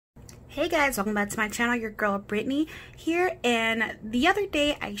Hey guys, welcome back to my channel. Your girl Brittany here, and the other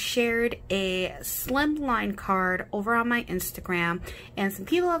day I shared a Slimline card over on my Instagram, and some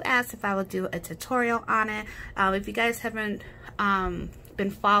people have asked if I would do a tutorial on it. If you guys haven't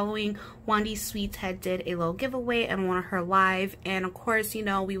been following, Wandy Sweets did a little giveaway on one of her live, and of course, you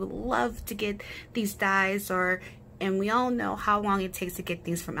know, we would love to get these dies, and we all know how long it takes to get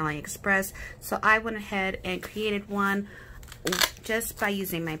things from AliExpress. So I went ahead and created one just by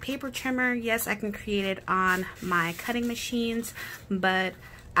using my paper trimmer. Yes, I can create it on my cutting machines, but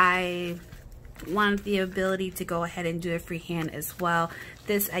I wanted the ability to go ahead and do it freehand as well.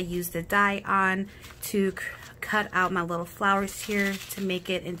 This I used the die on to cut out my little flowers here to make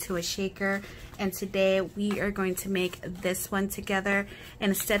it into a shaker. And today we are going to make this one together. And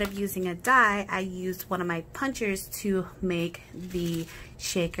instead of using a die, I used one of my punchers to make the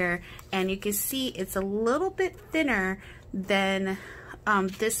shaker. And you can see it's a little bit thinner than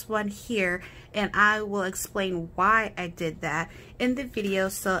this one here, and I will explain why I did that in the video.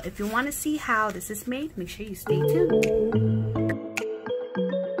 So if you want to see how this is made, make sure you stay tuned.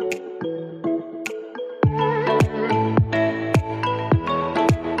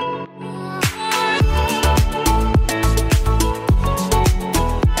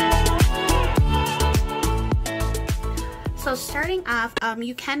 So starting off,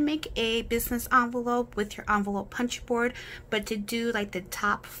 you can make a business envelope with your envelope punch board, but to do like the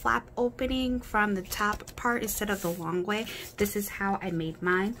top flap opening from the top part instead of the long way, this is how I made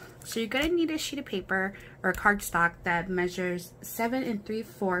mine. So you're going to need a sheet of paper or cardstock that measures 7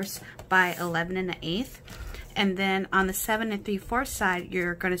 3/4 by 11 1/8. And then on the 7 3/4 side,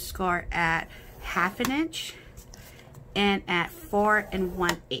 you're going to score at 1/2 inch and at 4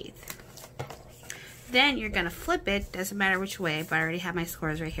 1/8. Then you're going to flip it, doesn't matter which way, but I already have my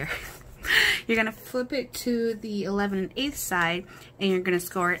scores right here. You're going to flip it to the 11 1/8 side, and you're going to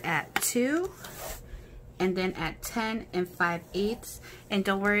score it at 2, and then at 10 5/8. And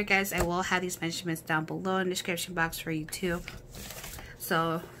don't worry guys, I will have these measurements down below in the description box for you too.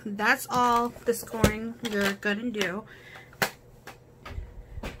 So that's all the scoring you're going to do.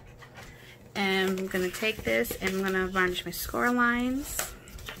 And I'm going to take this and I'm going to varnish my score lines.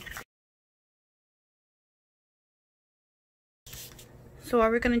 So what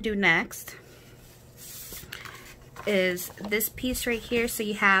we're going to do next is this piece right here. So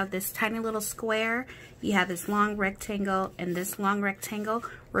you have this tiny little square, you have this long rectangle, and this long rectangle.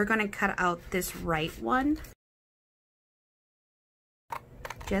 We're going to cut out this right one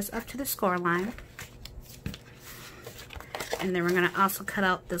just up to the score line. And then we're going to also cut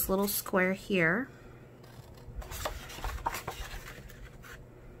out this little square here.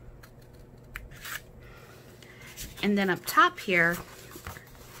 And then up top here,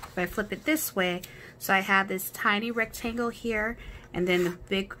 if I flip it this way, so I have this tiny rectangle here, and then the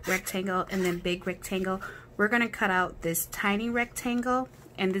big rectangle, and then big rectangle. We're going to cut out this tiny rectangle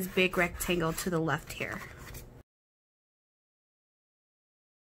and this big rectangle to the left here.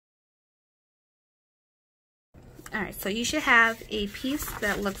 Alright, so you should have a piece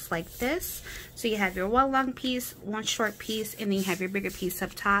that looks like this. So you have your one long piece, one short piece, and then you have your bigger piece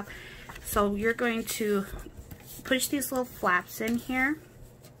up top. So you're going to push these little flaps in here.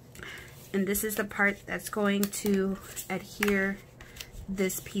 And this is the part that's going to adhere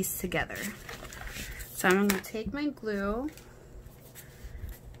this piece together. So I'm going to take my glue,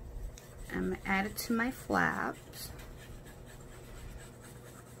 I'm going to add it to my flaps,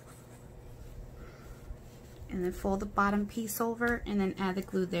 and then fold the bottom piece over and then add the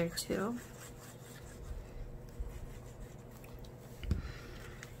glue there too.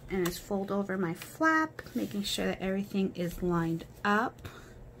 And just fold over my flap, making sure that everything is lined up.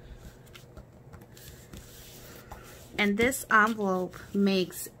 And this envelope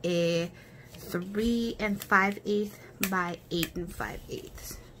makes a 3 5/8 by 8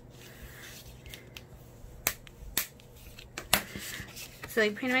 5/8. So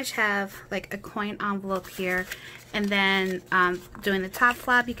you pretty much have like a coin envelope here. And then doing the top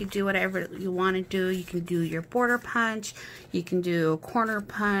flap, you can do whatever you want to do. You can do your border punch, you can do a corner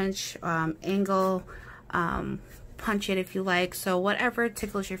punch, angle, punch it if you like, so whatever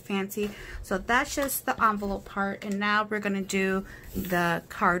tickles your fancy. So that's just the envelope part, and now we're going to do the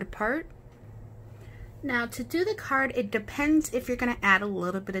card part. Now to do the card, it depends if you're going to add a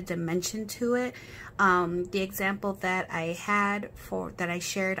little bit of dimension to it. The example that I had that I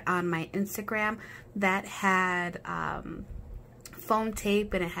shared on my Instagram, that had foam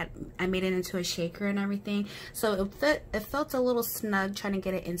tape, and I made it into a shaker and everything, so it felt a little snug trying to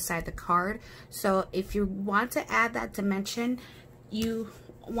get it inside the card. So if you want to add that dimension, you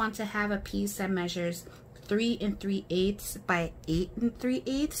want to have a piece that measures 3 3/8 by 8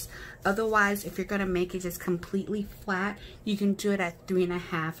 3/8. Otherwise, if you're gonna make it just completely flat, you can do it at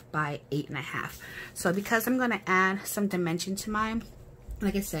 3.5 by 8.5. So because I'm gonna add some dimension to mine,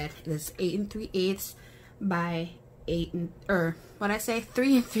 like I said, it is 8 3/8 by 8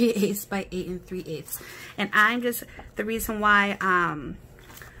 3 3/8 by 8 3/8. And I'm just, the reason why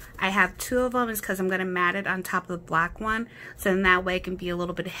I have 2 of them is because I'm going to mat it on top of the black one, so then that way it can be a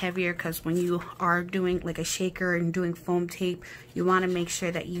little bit heavier, because when you are doing like a shaker and doing foam tape, you want to make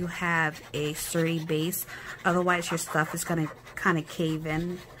sure that you have a sturdy base, otherwise your stuff is going to kind of cave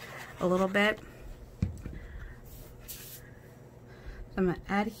in a little bit. So I'm going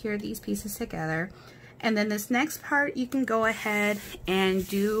to adhere these pieces together. And then this next part, you can go ahead and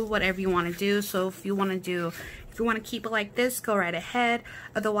do whatever you want to do. So if you want to keep it like this, go right ahead.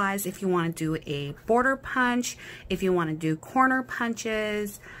 Otherwise, if you want to do a border punch, if you want to do corner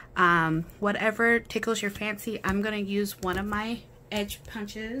punches, whatever tickles your fancy. I'm going to use one of my edge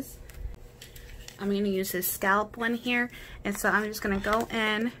punches. I'm going to use this scallop one here. And so I'm just going to go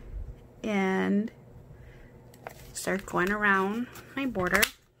in and start going around my border.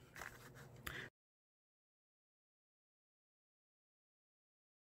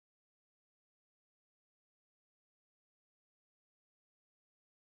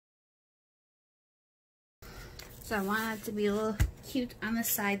 So I want it to be a little cute on the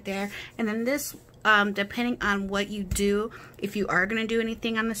side there. And then this, depending on what you do, if you are going to do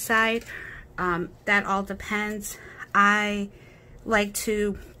anything on the side, that all depends. I like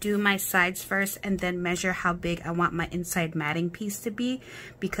to do my sides first and then measure how big I want my inside matting piece to be,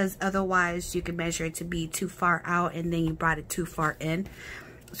 because otherwise you can measure it to be too far out and then you brought it too far in.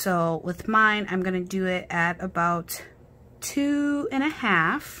 So with mine, I'm going to do it at about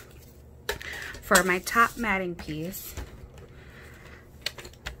 2.5 for my top matting piece.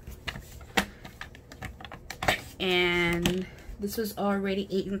 And this was already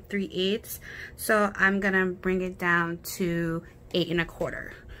 8 3/8, so I'm gonna bring it down to 8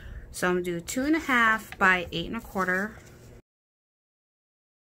 1/4. So I'm gonna do 2.5 by 8 1/4.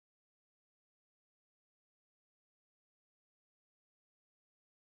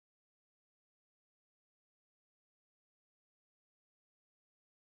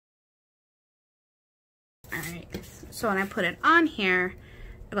 Alright, so when I put it on here,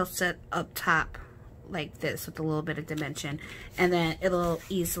 it'll sit up top like this with a little bit of dimension, and then it'll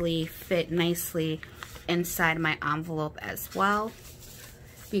easily fit nicely inside my envelope as well,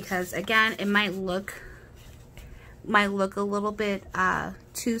 because again, it might look a little bit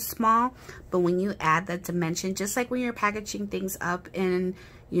too small, but when you add that dimension, just like when you're packaging things up in,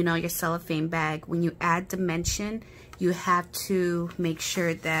 you know, your cellophane bag, when you add dimension, you have to make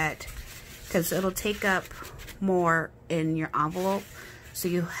sure that, because it'll take up more in your envelope, so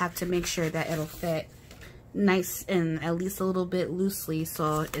you have to make sure that it'll fit nice and at least a little bit loosely,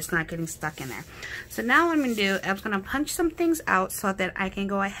 so it's not getting stuck in there. So now what I'm going to do, I'm going to punch some things out so that I can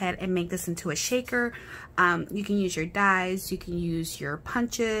go ahead and make this into a shaker. You can use your dies, you can use your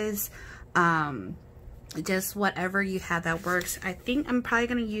punches, just whatever you have that works. I think I'm probably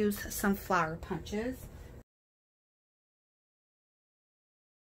going to use some flower punches.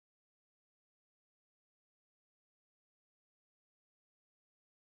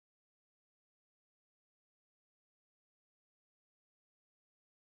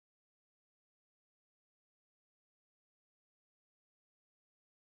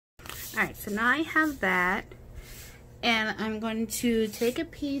 Alright, so now I have that, and I'm going to take a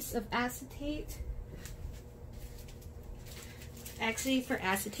piece of acetate. Actually, for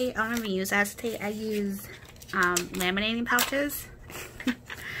acetate, I don't even use acetate, I use laminating pouches.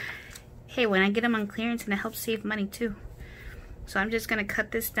 Hey, when I get them on clearance, and it helps save money too. So I'm just going to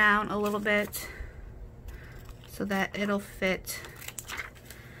cut this down a little bit so that it'll fit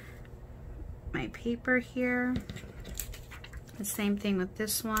my paper here. The same thing with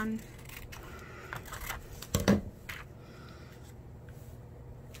this one.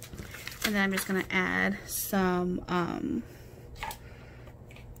 And then I'm just going to add some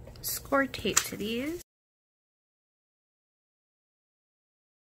score tape to these.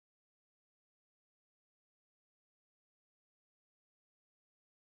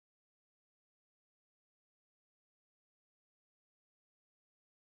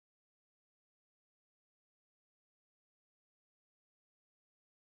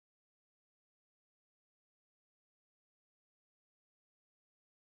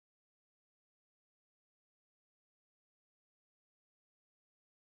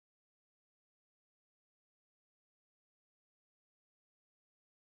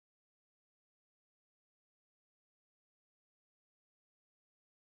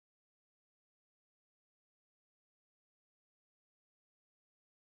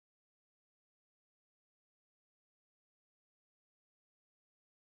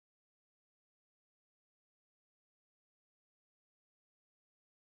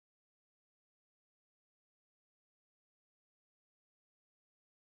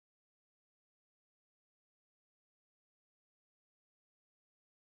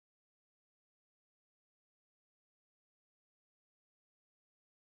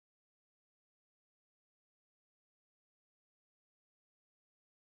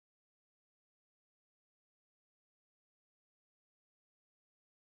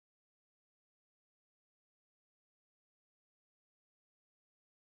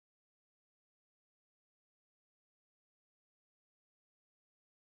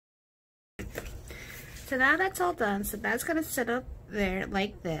 So now that's all done. So that's gonna sit up there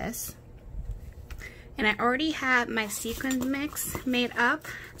like this. And I already have my sequin mix made up.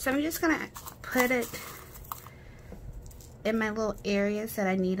 So I'm just gonna put it in my little areas that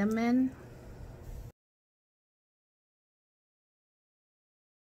I need them in.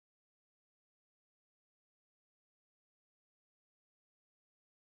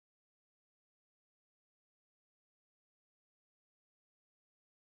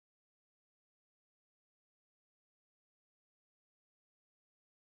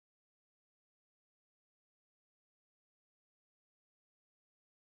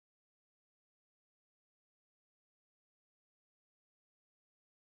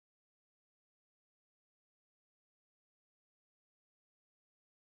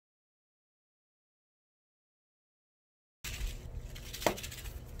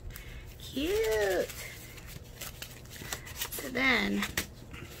 Cute. So then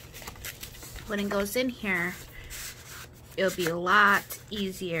when it goes in here, it'll be a lot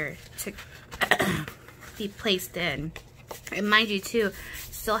easier to be placed in. And mind you too,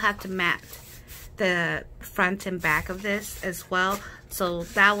 still have to mat the front and back of this as well, so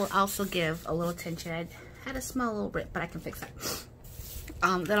that will also give a little tension. I had a small little rip, but I can fix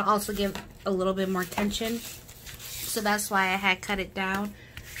that. That'll also give a little bit more tension, so that's why I had cut it down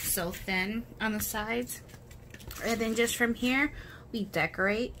so thin on the sides. And then just from here we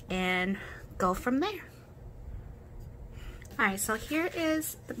decorate and go from there. Alright, so here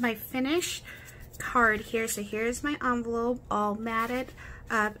is my finished card here. So here's my envelope all matted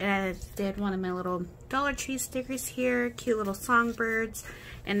up, and I did one of my little Dollar Tree stickers here, cute little songbirds,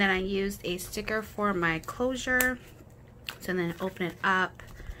 and then I used a sticker for my closure. So then open it up,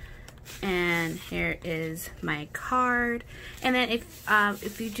 and here is my card. And then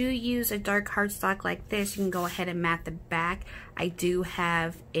if you do use a dark cardstock like this, you can go ahead and mat the back. I do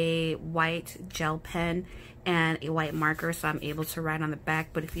have a white gel pen and a white marker, so I'm able to write on the back.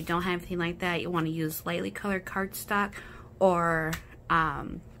 But if you don't have anything like that, you want to use lightly colored cardstock, or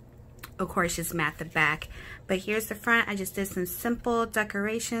of course just mat the back. But here's the front. I just did some simple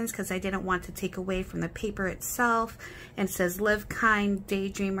decorations because I didn't want to take away from the paper itself. And it says live kind,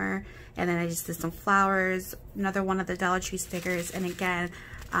 daydreamer. And then I just did some flowers, another one of the Dollar Tree stickers, and again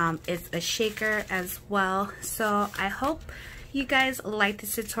it's a shaker as well. So I hope you guys liked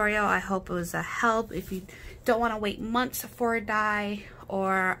this tutorial. I hope it was a help. If you don't want to wait months for a die,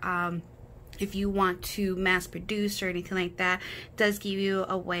 or if you want to mass produce or anything like that, it does give you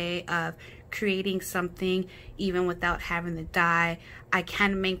a way of creating something even without having the die. I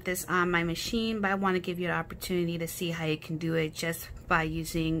can make this on my machine, but I want to give you an opportunity to see how you can do it just by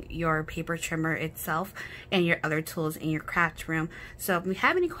using your paper trimmer itself and your other tools in your craft room. So if you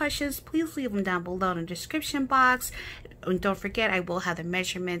have any questions, please leave them down below in the description box. And don't forget, I will have the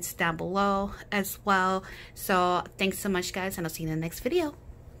measurements down below as well. So thanks so much guys, and I'll see you in the next video.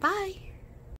 Bye.